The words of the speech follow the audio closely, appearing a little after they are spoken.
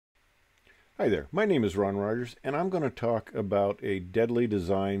Hi there, my name is Ron Rogers, and I'm going to talk about a deadly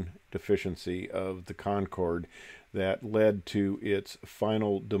design deficiency of the Concorde that led to its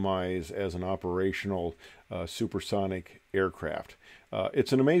final demise as an operational supersonic aircraft.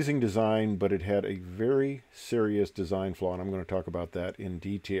 It's an amazing design, but it had a very serious design flaw, and I'm going to talk about that in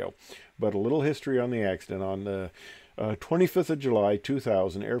detail. But a little history on the accident. On the 25th of July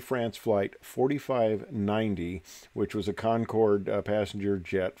 2000, Air France Flight 4590, which was a Concorde passenger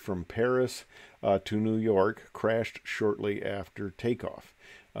jet from Paris to New York, crashed shortly after takeoff.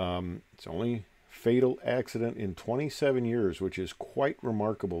 It's only fatal accident in 27 years, which is quite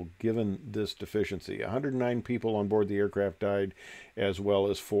remarkable given this deficiency. 109 people on board the aircraft died, as well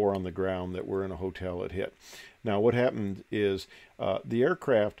as 4 on the ground that were in a hotel it hit. Now, what happened is the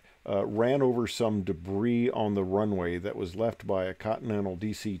aircraft ran over some debris on the runway that was left by a Continental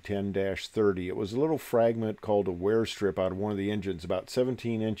DC-10-30. It was a little fragment called a wear strip out of one of the engines, about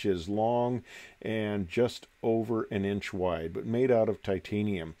 17 inches long and just over an inch wide, but made out of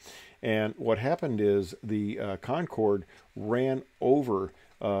titanium. And what happened is the Concorde ran over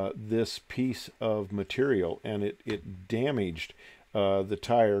this piece of material, and it damaged the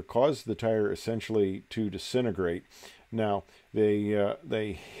tire, caused the tire essentially to disintegrate. Now,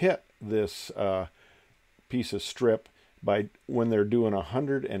 they hit this piece of strip when they're doing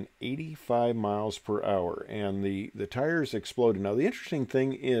 185 miles per hour, and the tires exploded. Now, the interesting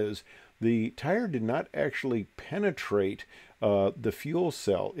thing is the tire did not actually penetrate the fuel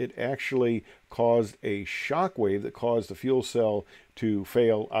cell. It actually caused a shock wave that caused the fuel cell to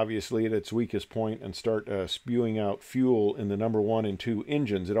fail, obviously, at its weakest point and start spewing out fuel in the number 1 and 2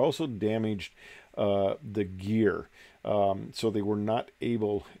 engines. It also damaged the gear, so they were not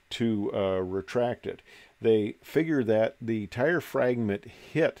able to retract it. They figure that the tire fragment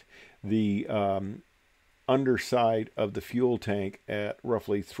hit the underside of the fuel tank at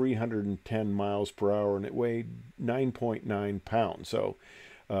roughly 310 miles per hour, and it weighed 9.9 pounds. So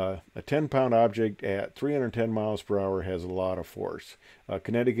a 10-pound object at 310 miles per hour has a lot of force.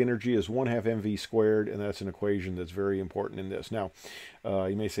 Kinetic energy is 1/2 mv squared, and that's an equation that's very important in this. Now,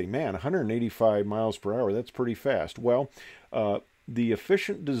 you may say, man, 185 miles per hour, that's pretty fast. Well, the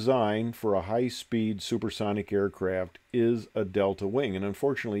efficient design for a high-speed supersonic aircraft is a delta wing, and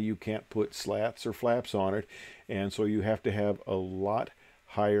unfortunately you can't put slats or flaps on it, and so you have to have a lot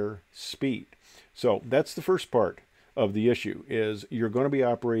higher speed. So that's the first part of the issue, is you're going to be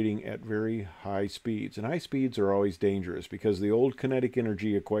operating at very high speeds, and high speeds are always dangerous because the old kinetic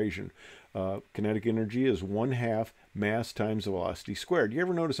energy equation, kinetic energy is 1/2 mass times velocity squared. You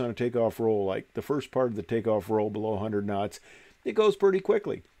ever notice on a takeoff roll, like the first part of the takeoff roll below 100 knots, it goes pretty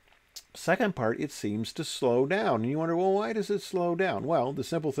quickly. Second part, it seems to slow down. And you wonder, well, why does it slow down? Well, the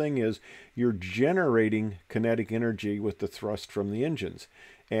simple thing is you're generating kinetic energy with the thrust from the engines.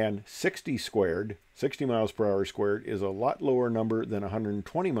 And 60 squared, 60 miles per hour squared, is a lot lower number than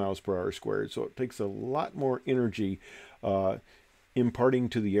 120 miles per hour squared. So it takes a lot more energy imparting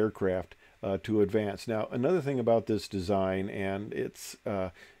to the aircraft to advance. Now, another thing about this design, and it's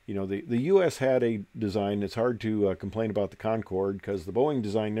you know, the U.S. had a design. It's hard to complain about the Concorde because the Boeing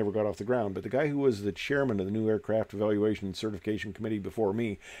design never got off the ground. But the guy who was the chairman of the new Aircraft Evaluation and Certification Committee before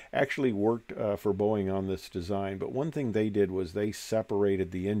me actually worked for Boeing on this design. But one thing they did was they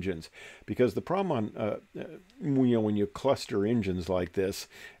separated the engines, because the problem on you know, when you cluster engines like this,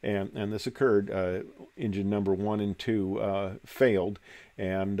 and this occurred, engine number 1 and 2 failed,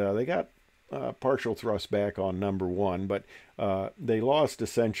 and they got partial thrust back on number 1, but they lost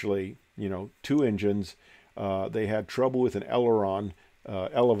essentially, you know, 2 engines. They had trouble with an aileron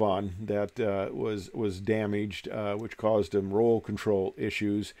that was damaged, which caused them roll control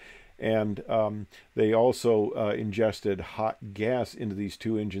issues, and they also ingested hot gas into these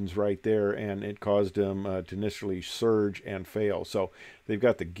 2 engines right there, and it caused them to initially surge and fail. So they've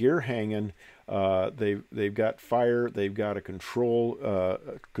got the gear hanging. They've got fire, they've got a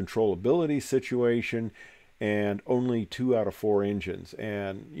controllability situation, and only 2 out of 4 engines.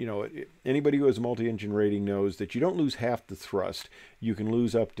 And you know, anybody who has a multi-engine rating knows that you don't lose half the thrust. You can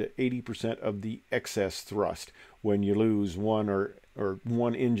lose up to 80% of the excess thrust when you lose one or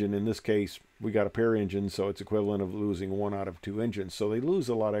one engine. In this case, we got a pair engine, so it's equivalent of losing 1 out of 2 engines. So they lose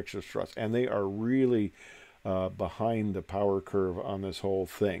a lot of extra thrust, and they are really behind the power curve on this whole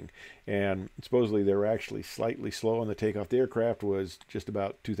thing. And supposedly they're actually slightly slow on the takeoff. The aircraft was just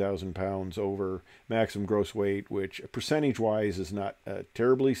about 2,000 pounds over maximum gross weight, which percentage-wise is not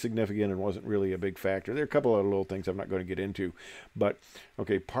terribly significant and wasn't really a big factor. There are a couple of little things I'm not going to get into. But,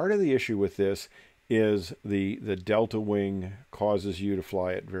 okay, part of the issue with this is the delta wing causes you to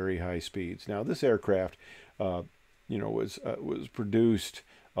fly at very high speeds. Now, this aircraft, you know, was produced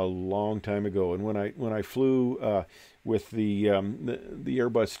a long time ago. And when I flew with the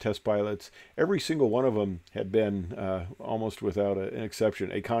Airbus test pilots, every single one of them had been almost without an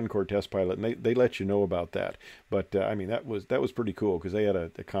exception a Concorde test pilot, and they let you know about that. But I mean, that was pretty cool, because they had a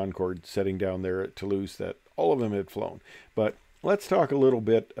Concorde setting down there at Toulouse that all of them had flown. But let's talk a little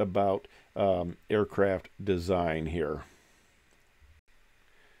bit about aircraft design here.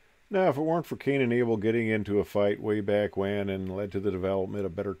 Now, if it weren't for Cain and Abel getting into a fight way back when and led to the development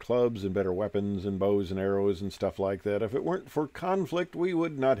of better clubs and better weapons and bows and arrows and stuff like that, if it weren't for conflict, we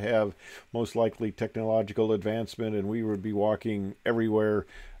would not have most likely technological advancement, and we would be walking everywhere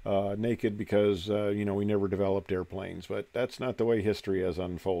naked because, you know, we never developed airplanes. But that's not the way history has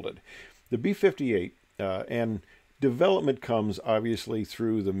unfolded. The B-58 and development comes obviously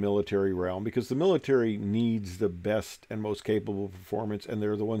through the military realm, because the military needs the best and most capable performance, and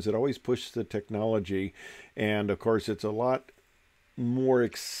they're the ones that always push the technology. And of course, it's a lot more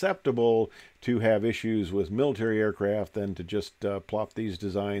acceptable to have issues with military aircraft than to just plop these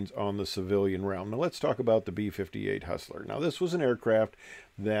designs on the civilian realm. Now let's talk about the B-58 Hustler. Now this was an aircraft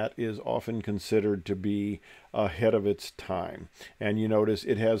that is often considered to be ahead of its time. And you notice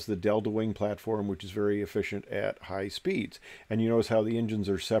it has the delta wing platform, which is very efficient at high speeds. And you notice how the engines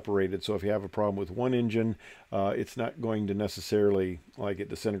are separated. So if you have a problem with one engine, it's not going to necessarily, like it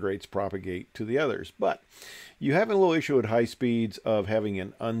disintegrates, propagate to the others. But you have a little issue at high speeds of having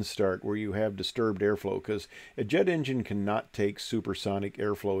an unstart where you have disturbed airflow, because a jet engine cannot take supersonic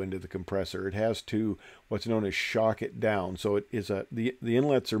airflow into the compressor. It has to what's known as shock it down. So it is the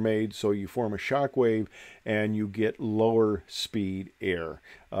inlets are made so you form a shock wave and you get lower speed air.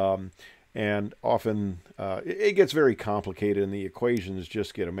 And often it gets very complicated and the equations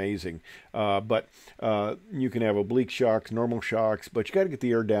just get amazing. But you can have oblique shocks, normal shocks, but you got to get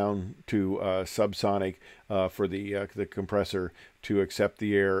the air down to subsonic for the compressor to accept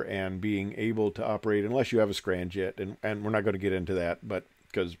the air and being able to operate, unless you have a scramjet, and we're not going to get into that, but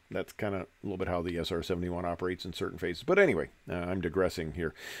because that's kind of a little bit how the SR-71 operates in certain phases. But anyway, I'm digressing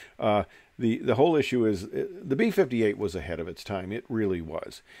here. The whole issue is the B-58 was ahead of its time. It really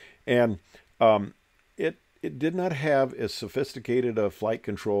was. And it did not have as sophisticated a flight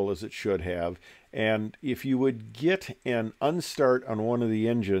control as it should have. And if you would get an unstart on one of the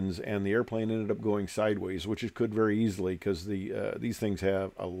engines and the airplane ended up going sideways, which it could very easily, because these things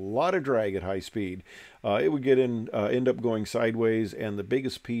have a lot of drag at high speed, it would end up going sideways, and the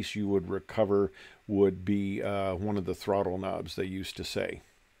biggest piece you would recover would be one of the throttle knobs, they used to say.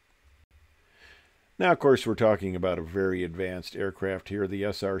 Now, of course, we're talking about a very advanced aircraft here, the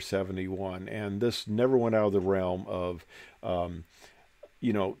SR-71, and this never went out of the realm of,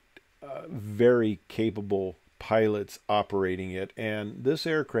 you know, very capable pilots operating it. And this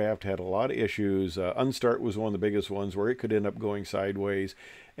aircraft had a lot of issues. Unstart was one of the biggest ones, where it could end up going sideways.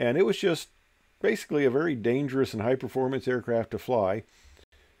 And it was just basically a very dangerous and high-performance aircraft to fly.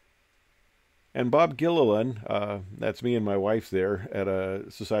 And Bob Gilliland, that's me and my wife there at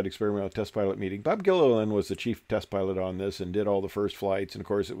a Society Experimental Test Pilot meeting. Bob Gilliland was the chief test pilot on this and did all the first flights. And of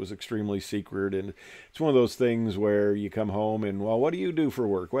course, it was extremely secret. And it's one of those things where you come home and, well, what do you do for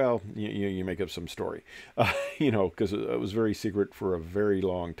work? Well, you make up some story, you know, because it was very secret for a very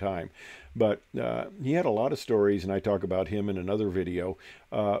long time. But he had a lot of stories, and I talk about him in another video.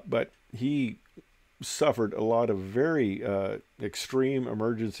 But he suffered a lot of very extreme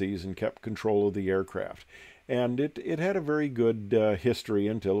emergencies and kept control of the aircraft. And it had a very good history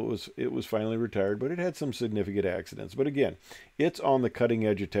until it was finally retired, but it had some significant accidents. But again, it's on the cutting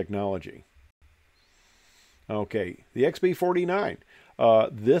edge of technology. Okay, the XB-49.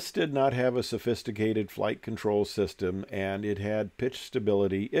 This did not have a sophisticated flight control system, and it had pitch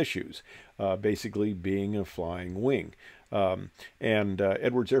stability issues, basically being a flying wing.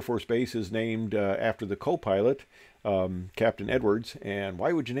 Edwards Air Force Base is named after the co-pilot, Captain Edwards. And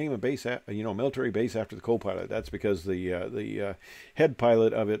why would you name a base, military base after the co-pilot? That's because the head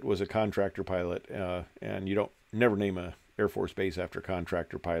pilot of it was a contractor pilot, and you don't never name a Air Force Base after a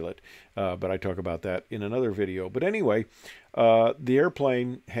contractor pilot. But I talk about that in another video. But anyway, the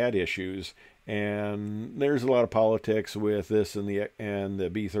airplane had issues. And there's a lot of politics with this and the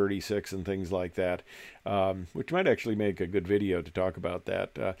B-36 and things like that, which might actually make a good video to talk about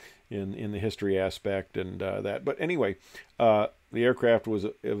that in the history aspect and that. But anyway, the aircraft was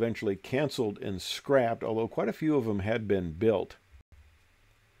eventually canceled and scrapped, although quite a few of them had been built.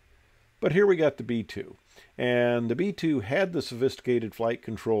 But here we got the B-2. And the B-2 had the sophisticated flight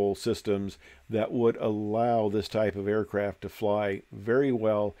control systems that would allow this type of aircraft to fly very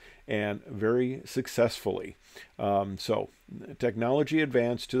well and very successfully. So technology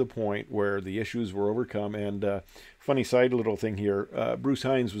advanced to the point where the issues were overcome. And funny side little thing here, Bruce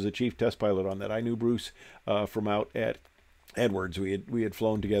Hines was a chief test pilot on that. I knew Bruce from out at Edwards. We had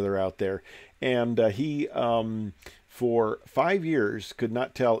flown together out there, and he for 5 years could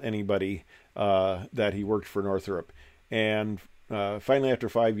not tell anybody that he worked for Northrop. And finally, after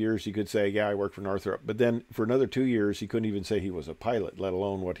 5 years, he could say, yeah, I work for Northrop. But then for another 2 years, he couldn't even say he was a pilot, let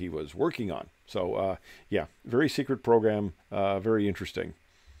alone what he was working on. So yeah, very secret program, very interesting.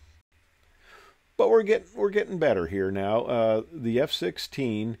 But we're getting better here now. The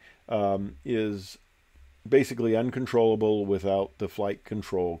F-16 is basically uncontrollable without the flight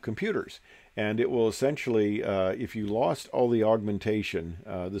control computers. And it will essentially, if you lost all the augmentation,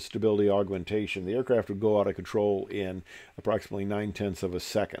 the stability augmentation, the aircraft would go out of control in approximately 9/10 of a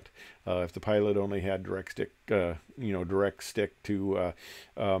second. If the pilot only had direct stick to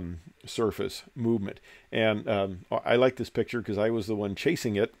surface movement. And I like this picture because I was the one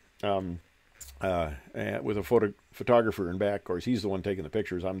chasing it. With a photographer in back. Of course, he's the one taking the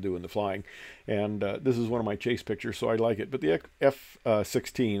pictures. I'm doing the flying. And this is one of my chase pictures, so I like it. But the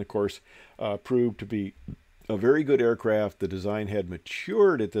F-16, of course, proved to be a very good aircraft. The design had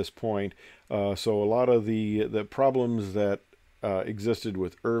matured at this point, so a lot of the problems that existed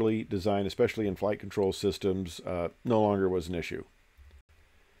with early design, especially in flight control systems, no longer was an issue.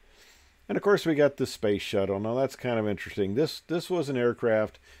 And of course, we got the space shuttle. Now that's kind of interesting. This was an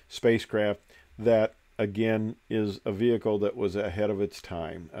spacecraft that again is a vehicle that was ahead of its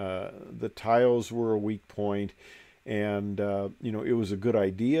time. The tiles were a weak point, and it was a good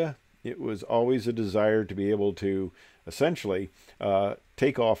idea. It was always a desire to be able to essentially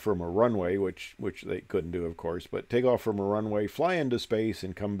take off from a runway, which they couldn't do, of course, but take off from a runway, fly into space,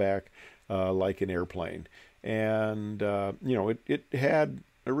 and come back like an airplane. And it had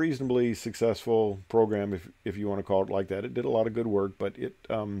a reasonably successful program, if you want to call it like that. It did a lot of good work, but it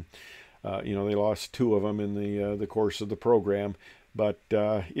they lost 2 of them in the course of the program. But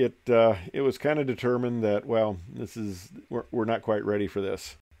it was kind of determined that, well, we're not quite ready for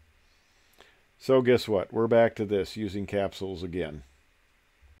this. So guess what? We're back to this, using capsules again.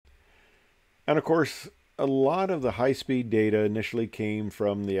 And of course, a lot of the high-speed data initially came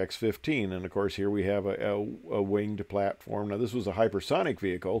from the X-15, and of course here we have a winged platform. Now this was a hypersonic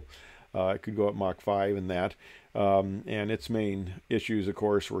vehicle. It could go up Mach 5 and that, and its main issues, of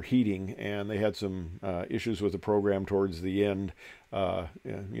course, were heating, and they had some issues with the program towards the end,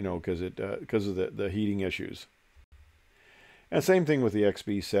 because of the heating issues. And same thing with the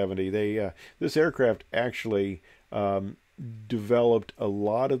XB-70. This aircraft actually developed a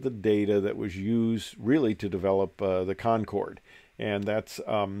lot of the data that was used really to develop the Concorde, and that's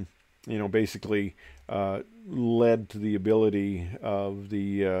basically led to the ability of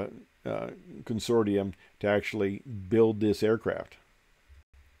the consortium to actually build this aircraft.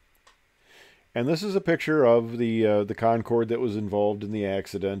 And this is a picture of the Concorde that was involved in the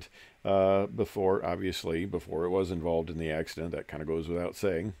accident before it was involved in the accident. That kind of goes without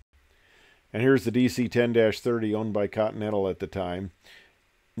saying. And here's the DC-10-30 owned by Continental at the time.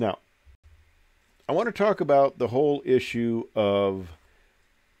 Now, I want to talk about the whole issue of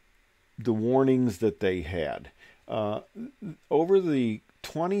the warnings that they had. Over the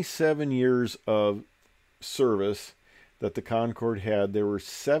 27 years of service that the Concorde had, there were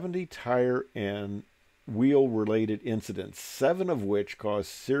 70 tire and wheel-related incidents, 7 of which caused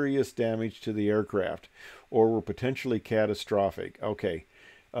serious damage to the aircraft or were potentially catastrophic. Okay.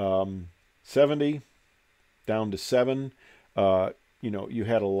 70 down to 7. You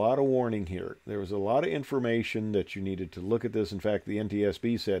had a lot of warning here. There was a lot of information that you needed to look at this. In fact, the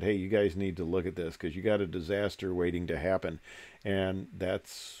NTSB said, hey, you guys need to look at this because you got a disaster waiting to happen. And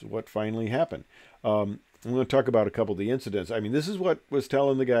that's what finally happened. I'm going to talk about a couple of the incidents. I mean, this is what was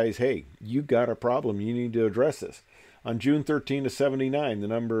telling the guys, hey, you got a problem. You need to address this. On June 13 of 79, the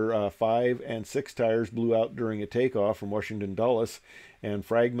number 5 and 6 tires blew out during a takeoff from Washington Dulles, and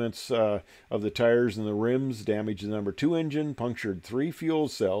fragments of the tires and the rims damaged the number 2 engine, punctured 3 fuel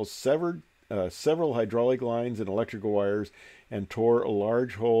cells, severed several hydraulic lines and electrical wires, and tore a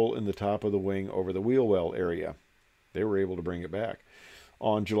large hole in the top of the wing over the wheel well area. They were able to bring it back.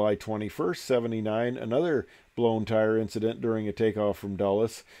 On July 21st, 79, another blown tire incident during a takeoff from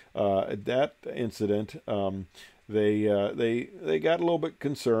Dulles. That incident they got a little bit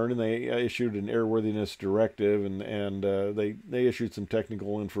concerned, and they issued an airworthiness directive, and they issued some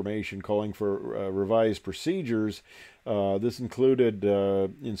technical information calling for revised procedures. This included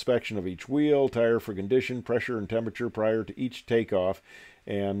inspection of each wheel, tire for condition, pressure, and temperature prior to each takeoff,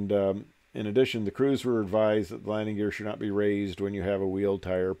 and in addition, the crews were advised that the landing gear should not be raised when you have a wheel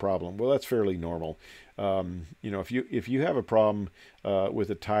tire problem. Well, that's fairly normal. You know, if you have a problem with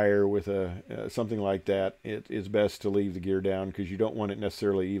a tire, with something like that, it's best to leave the gear down, because you don't want it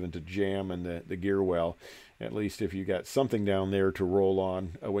necessarily even to jam in the gear well. At least if you got something down there to roll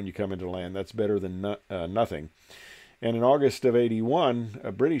on when you come into land, that's better than nothing. And in August of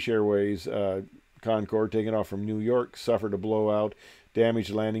 '81, British Airways Concorde, taking off from New York, suffered a blowout, damaged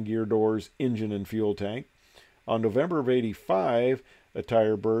landing gear doors, engine, and fuel tank. On November of '85, a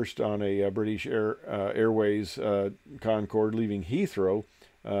tire burst on a British Airways Concorde leaving Heathrow,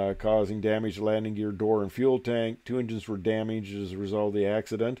 causing damage to landing gear door and fuel tank. 2 engines were damaged as a result of the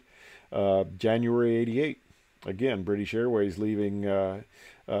accident. January '88, again, British Airways leaving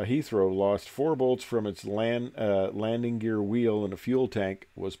Heathrow lost 4 bolts from its landing gear wheel, and a fuel tank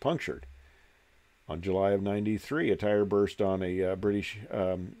was punctured. On July of '93, a tire burst on a British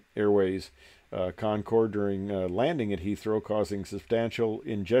Airways Concorde during landing at Heathrow, causing substantial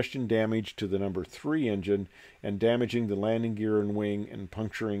ingestion damage to the number 3 engine and damaging the landing gear and wing and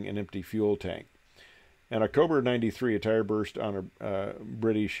puncturing an empty fuel tank. In October of '93, a tire burst on a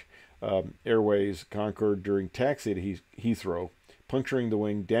British Airways Concorde during taxi to Heathrow, puncturing the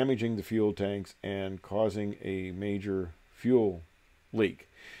wing, damaging the fuel tanks, and causing a major fuel leak.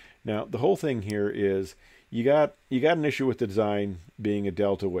 Now, the whole thing here is you got an issue with the design being a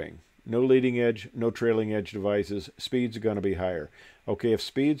delta wing. No leading edge, no trailing edge devices. Speeds are going to be higher. Okay, if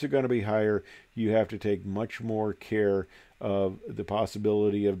speeds are going to be higher, you have to take much more care of the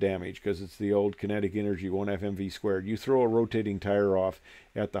possibility of damage, because it's the old kinetic energy, 1 FmV². You throw a rotating tire off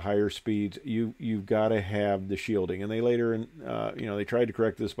at the higher speeds, you've got to have the shielding. And they later, you know, they tried to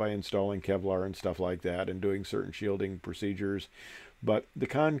correct this by installing Kevlar and stuff like that, and doing certain shielding procedures. But the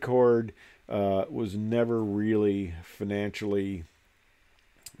Concorde was never really financially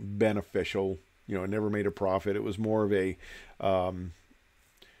beneficial. You know, it never made a profit. It was more of a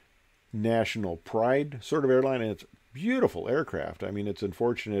national pride sort of airline, and it's a beautiful aircraft. I mean, it's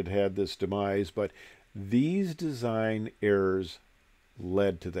unfortunate it had this demise, but these design errors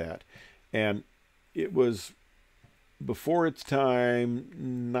led to that. And it was before its time,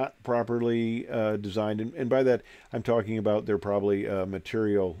 not properly designed. And by that, I'm talking about there probably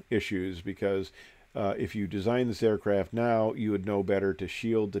material issues, because if you design this aircraft now, you would know better to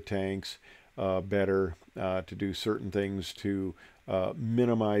shield the tanks better, to do certain things to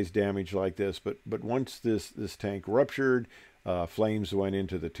minimize damage like this. But once this tank ruptured, flames went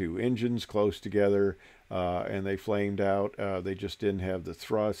into the 2 engines close together, and they flamed out. They just didn't have the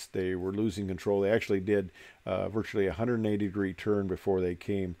thrust. They were losing control. They actually did virtually a 180-degree turn before they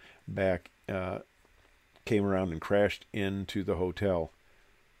came back, came around and crashed into the hotel.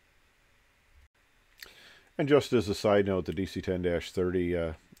 And just as a side note, the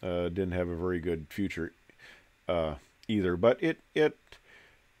DC-10-30 didn't have a very good future either, but it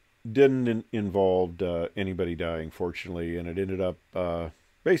didn't involve anybody dying, fortunately, and it ended up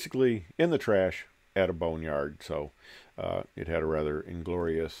basically in the trash at a boneyard. So it had a rather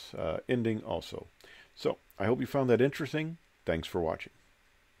inglorious ending also. So I hope you found that interesting. Thanks for watching.